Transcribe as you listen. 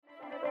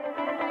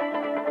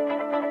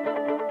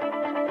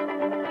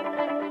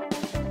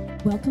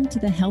Welcome to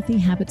the Healthy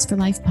Habits for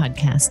Life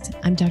podcast.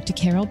 I'm Dr.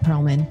 Carol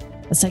Perlman,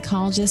 a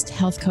psychologist,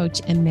 health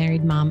coach, and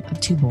married mom of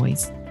 2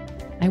 boys.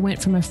 I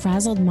went from a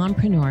frazzled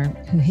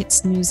mompreneur who hit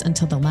snooze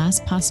until the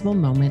last possible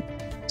moment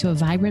to a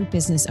vibrant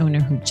business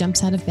owner who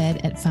jumps out of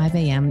bed at 5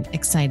 a.m.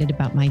 excited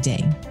about my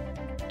day.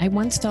 I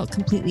once felt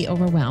completely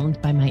overwhelmed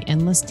by my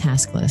endless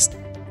task list,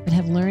 but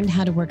have learned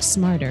how to work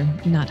smarter,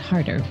 not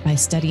harder, by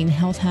studying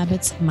health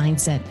habits,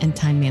 mindset, and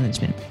time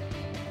management.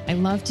 I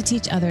love to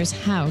teach others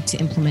how to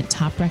implement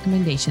top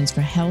recommendations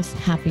for health,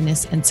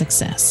 happiness, and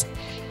success.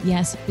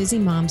 Yes, busy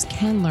moms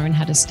can learn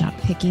how to stop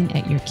picking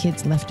at your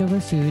kids'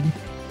 leftover food,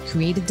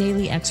 create a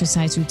daily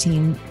exercise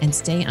routine, and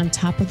stay on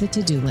top of the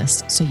to-do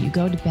list so you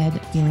go to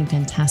bed feeling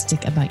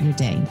fantastic about your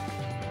day.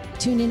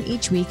 Tune in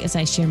each week as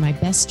I share my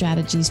best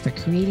strategies for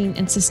creating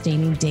and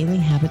sustaining daily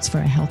habits for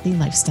a healthy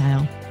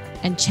lifestyle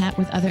and chat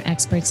with other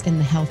experts in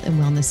the health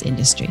and wellness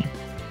industry.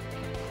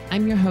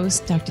 I'm your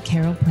host, Dr.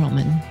 Carol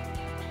Perlman.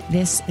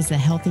 This is the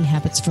Healthy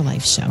Habits for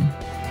Life show.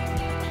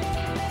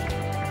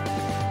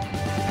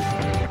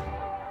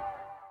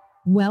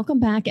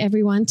 Welcome back,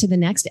 everyone, to the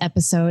next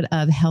episode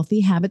of Healthy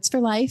Habits for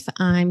Life.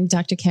 I'm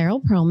Dr.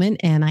 Carol Perlman,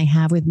 and I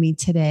have with me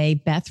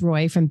today Beth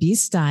Roy from Be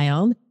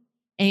Styled.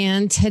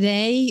 And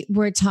today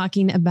we're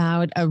talking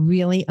about a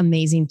really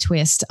amazing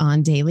twist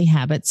on daily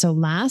habits. So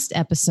last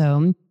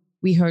episode,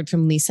 we heard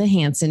from Lisa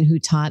Hanson, who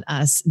taught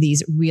us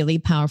these really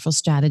powerful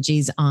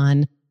strategies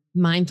on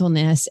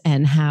mindfulness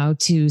and how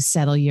to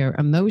settle your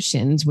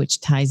emotions,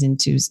 which ties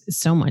into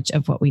so much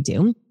of what we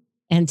do.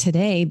 And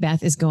today,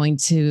 Beth is going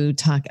to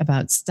talk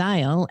about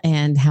style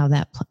and how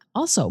that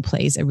also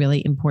plays a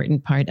really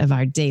important part of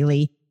our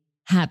daily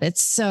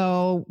habits.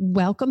 So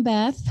welcome,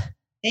 Beth.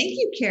 Thank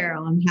you,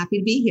 Carol. I'm happy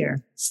to be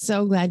here.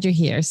 So glad you're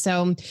here.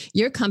 So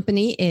your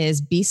company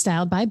is Be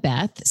Styled by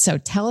Beth. So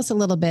tell us a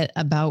little bit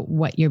about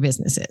what your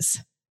business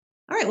is.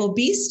 All right. Well,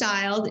 Be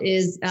Styled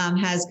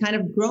has kind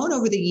of grown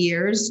over the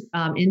years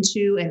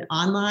into an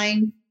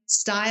online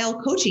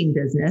style coaching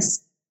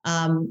business.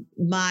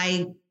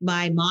 My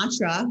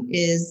mantra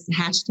is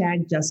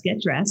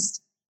 #JustGetDressed.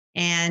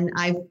 And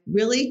I've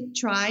really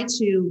tried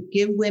to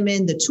give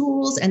women the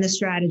tools and the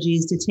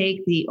strategies to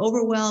take the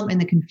overwhelm and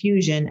the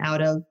confusion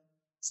out of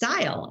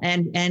style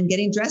and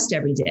getting dressed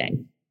every day.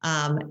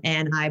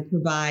 And I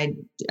provide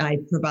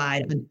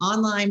an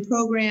online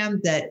program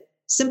that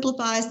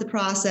simplifies the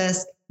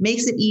process,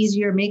 makes it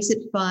easier, makes it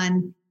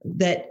fun,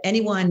 that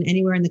anyone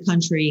anywhere in the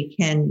country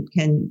can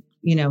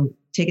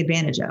take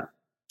advantage of.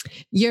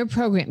 Your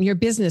program, your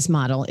business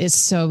model is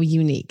so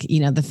unique.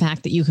 The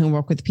fact that you can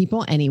work with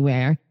people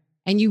anywhere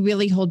and you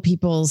really hold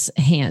people's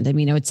hand. I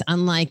mean, it's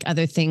unlike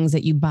other things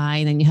that you buy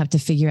and then you have to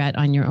figure out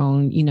on your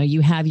own.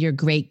 You have your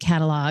great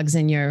catalogs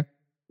and your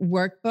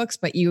workbooks,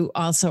 but you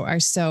also are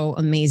so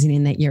amazing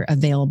in that you're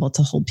available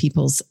to hold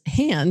people's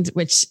hand,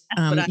 which,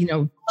 I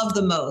love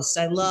the most.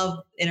 I love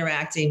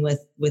interacting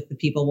with the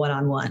people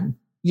one-on-one.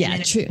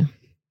 Yeah,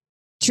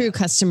 true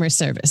customer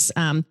service.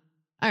 All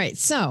right.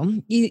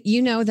 So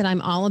you know that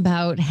I'm all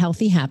about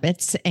healthy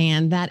habits,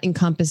 and that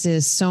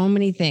encompasses so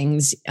many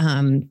things,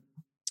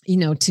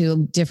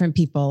 to different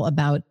people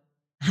about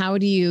how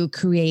do you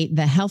create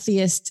the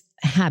healthiest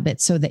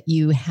habits so that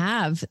you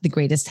have the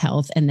greatest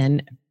health, and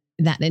then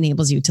that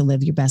enables you to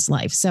live your best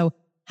life. So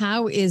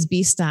how is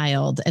Be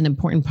Styled an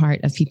important part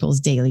of people's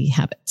daily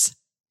habits?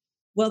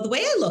 Well, the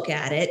way I look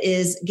at it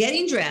is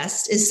getting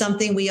dressed is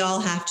something we all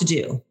have to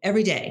do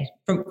every day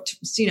from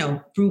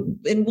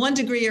in one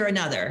degree or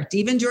another.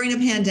 Even during a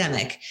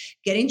pandemic,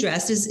 getting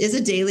dressed is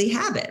a daily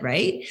habit,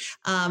 right?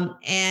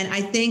 And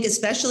I think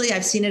especially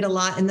I've seen it a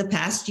lot in the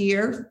past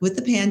year with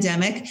the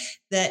pandemic,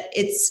 that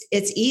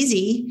it's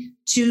easy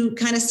to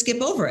kind of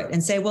skip over it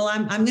and say, well,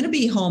 I'm going to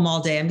be home all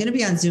day. I'm going to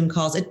be on Zoom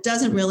calls. It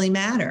doesn't really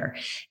matter.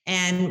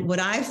 And what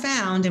I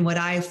found and what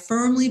I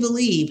firmly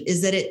believe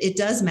is that it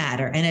does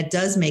matter, and it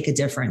does make a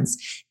difference.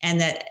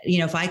 And that,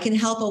 if I can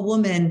help a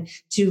woman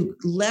to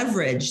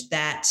leverage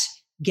that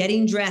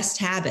getting dressed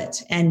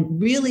habit and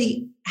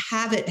really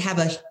have it have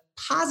a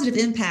positive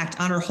impact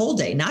on her whole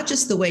day, not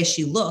just the way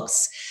she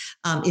looks,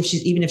 if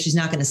she's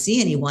not going to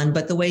see anyone,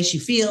 but the way she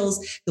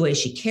feels, the way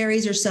she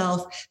carries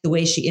herself, the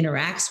way she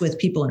interacts with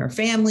people in her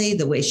family,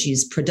 the way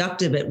she's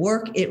productive at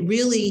work, it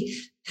really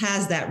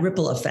has that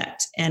ripple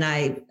effect. And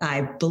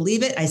I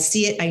believe it. I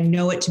see it. I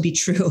know it to be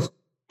true.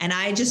 And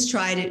I just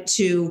tried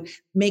to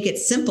make it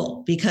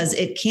simple because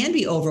it can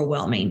be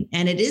overwhelming.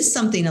 And it is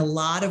something a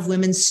lot of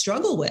women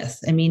struggle with.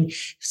 I mean,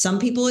 some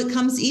people it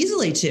comes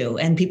easily to,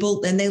 and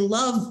they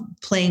love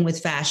playing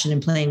with fashion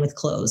and playing with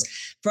clothes.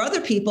 For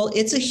other people,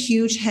 it's a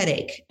huge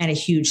headache and a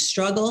huge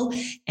struggle.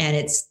 And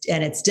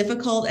it's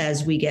difficult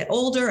as we get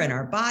older and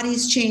our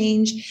bodies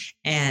change,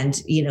 and,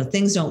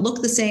 things don't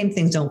look the same,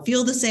 things don't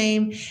feel the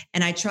same.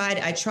 And I try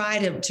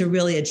to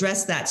really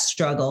address that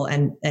struggle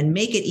and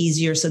make it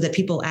easier so that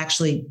people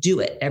actually do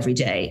it every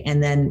day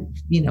and then,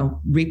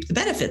 reap the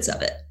benefits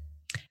of it.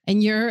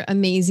 And your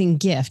amazing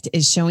gift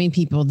is showing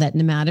people that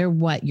no matter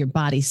what your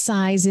body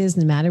size is,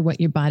 no matter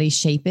what your body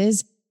shape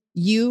is,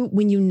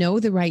 when you know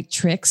the right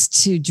tricks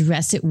to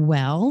dress it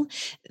well,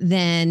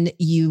 then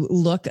you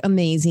look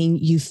amazing.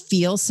 You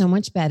feel so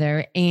much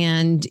better,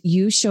 and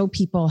you show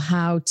people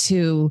how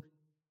to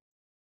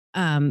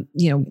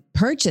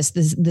purchase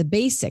the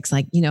basics,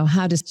 like,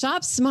 how to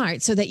shop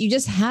smart so that you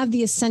just have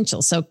the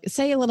essentials. So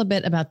say a little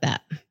bit about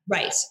that.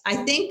 Right. I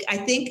think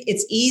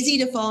it's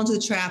easy to fall into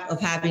the trap of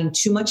having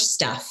too much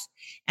stuff.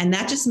 And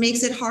that just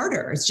makes it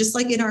harder. It's just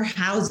like in our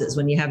houses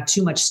when you have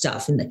too much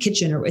stuff in the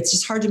kitchen, or it's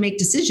just hard to make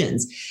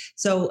decisions.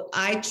 So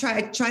I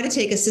try to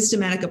take a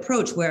systematic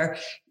approach where,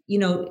 you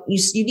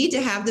need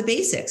to have the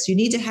basics. You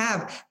need to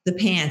have the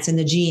pants and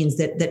the jeans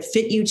that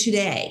fit you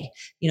today,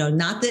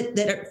 not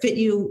that fit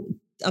you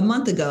a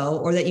month ago,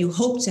 or that you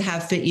hope to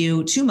have fit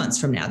you 2 months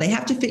from now. They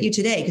have to fit you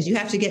today because you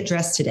have to get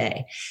dressed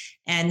today,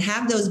 and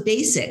have those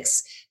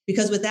basics.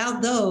 Because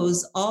without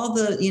those, all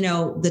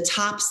the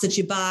tops that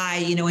you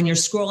buy, when you're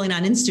scrolling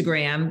on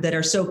Instagram that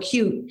are so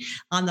cute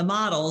on the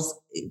models,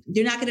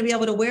 you're not going to be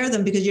able to wear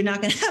them because you're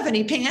not going to have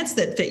any pants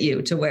that fit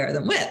you to wear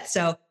them with.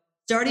 So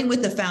starting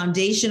with the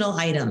foundational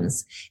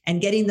items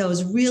and getting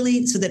those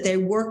really so that they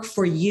work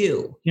for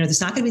you. It's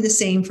not going to be the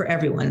same for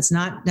everyone. It's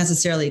not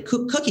necessarily a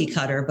cookie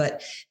cutter,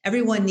 but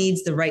everyone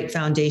needs the right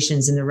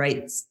foundations and the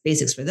right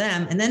basics for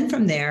them. And then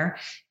from there,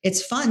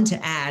 it's fun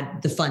to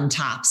add the fun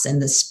tops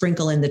and the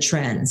sprinkle in the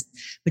trends,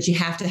 but you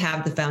have to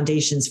have the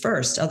foundations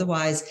first.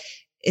 Otherwise,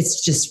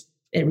 it's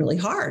really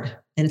hard.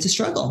 And it's a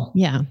struggle.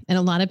 Yeah. And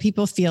a lot of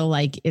people feel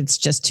like it's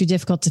just too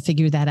difficult to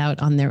figure that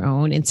out on their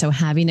own. And so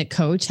having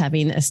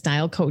a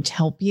style coach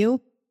help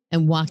you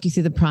and walk you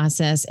through the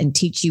process and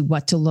teach you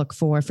what to look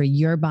for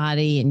your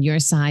body and your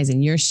size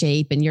and your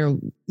shape and your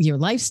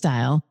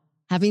lifestyle,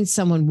 having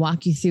someone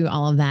walk you through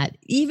all of that,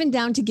 even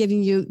down to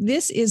giving you,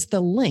 this is the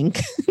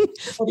link,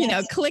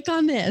 click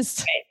on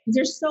this.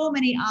 There's so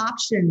many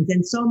options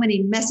and so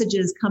many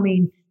messages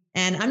coming.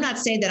 And I'm not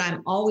saying that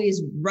I'm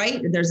always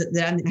right, that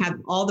I have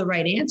all the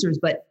right answers,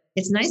 but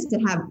it's nice to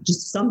have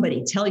just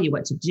somebody tell you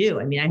what to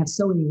do. I mean, I have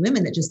so many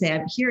women that just say,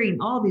 I'm hearing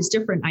all these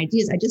different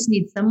ideas. I just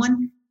need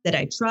someone that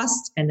I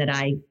trust and that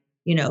I,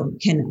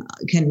 can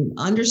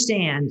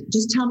understand.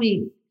 Just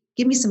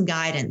give me some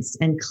guidance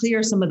and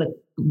clear some of the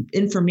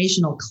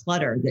informational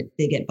clutter that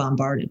they get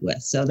bombarded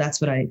with. So that's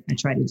what I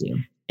try to do.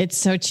 It's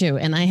so true.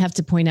 And I have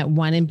to point out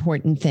one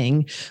important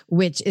thing,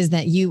 which is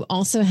that you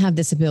also have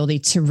this ability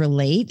to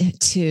relate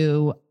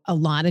to a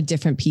lot of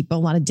different people, a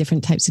lot of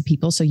different types of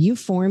people. So you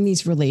form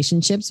these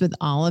relationships with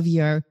all of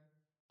your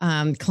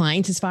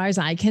clients, as far as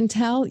I can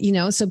tell,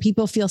 so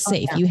people feel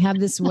safe. Oh, yeah. You have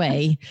this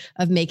way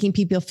of making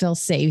people feel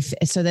safe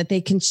so that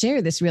they can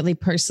share this really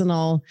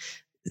personal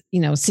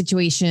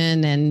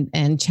situation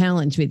and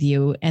challenge with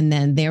you, and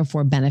then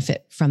therefore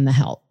benefit from the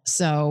help.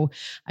 So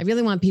I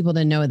really want people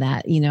to know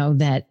that,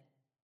 that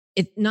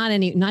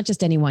not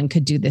just anyone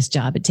could do this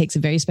job. It takes a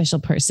very special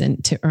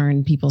person to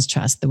earn people's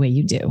trust the way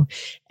you do.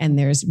 And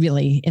there's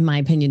really, in my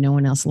opinion, no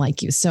one else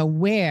like you. So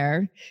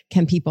where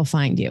can people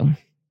find you?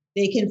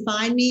 They can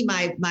find me.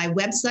 My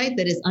website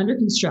that is under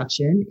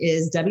construction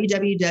is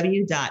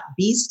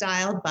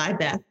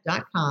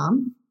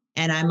www.bestyledbybeth.com.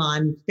 And I'm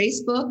on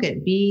Facebook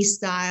at Be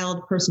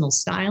Styled Personal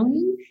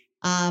Styling.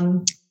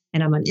 And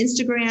I'm on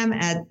Instagram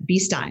at Be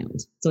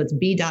Styled. So it's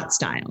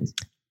be.styled.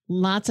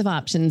 Lots of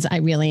options. I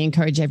really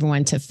encourage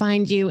everyone to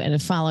find you and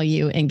to follow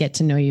you and get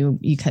to know you,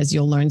 because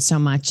you'll learn so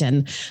much.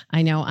 And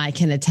I know I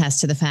can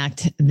attest to the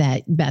fact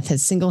that Beth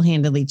has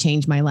single-handedly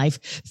changed my life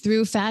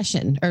through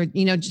fashion, or,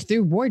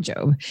 through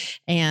wardrobe.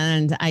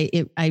 And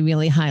I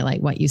really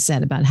highlight what you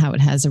said about how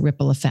it has a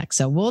ripple effect.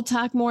 So we'll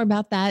talk more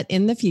about that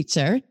in the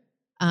future.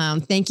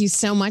 Thank you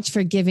so much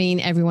for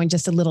giving everyone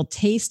just a little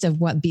taste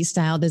of what Be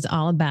Styled is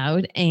all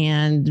about.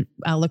 And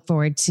I'll look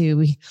forward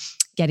to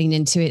getting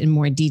into it in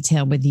more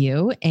detail with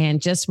you.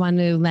 And just want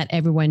to let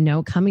everyone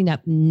know, coming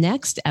up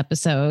next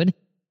episode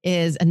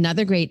is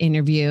another great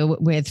interview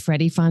with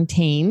Freddie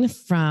Fontaine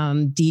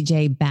from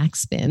DJ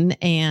Backspin.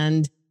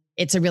 And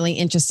it's a really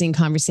interesting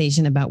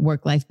conversation about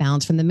work-life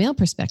balance from the male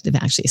perspective,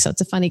 actually. So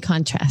it's a funny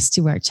contrast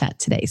to our chat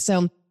today.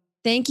 So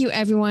thank you,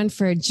 everyone,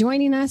 for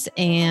joining us.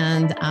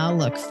 And I'll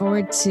look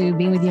forward to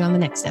being with you on the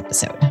next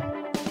episode.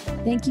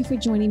 Thank you for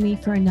joining me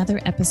for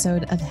another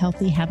episode of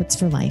Healthy Habits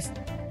for Life.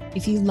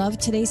 If you loved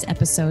today's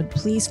episode,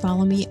 please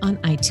follow me on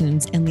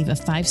iTunes and leave a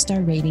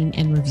 5-star rating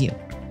and review.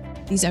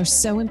 These are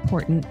so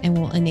important and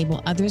will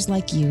enable others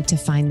like you to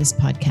find this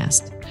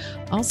podcast.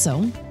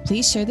 Also,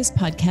 please share this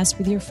podcast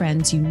with your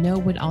friends you know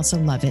would also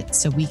love it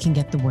so we can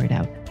get the word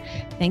out.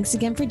 Thanks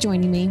again for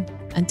joining me.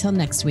 Until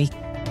next week.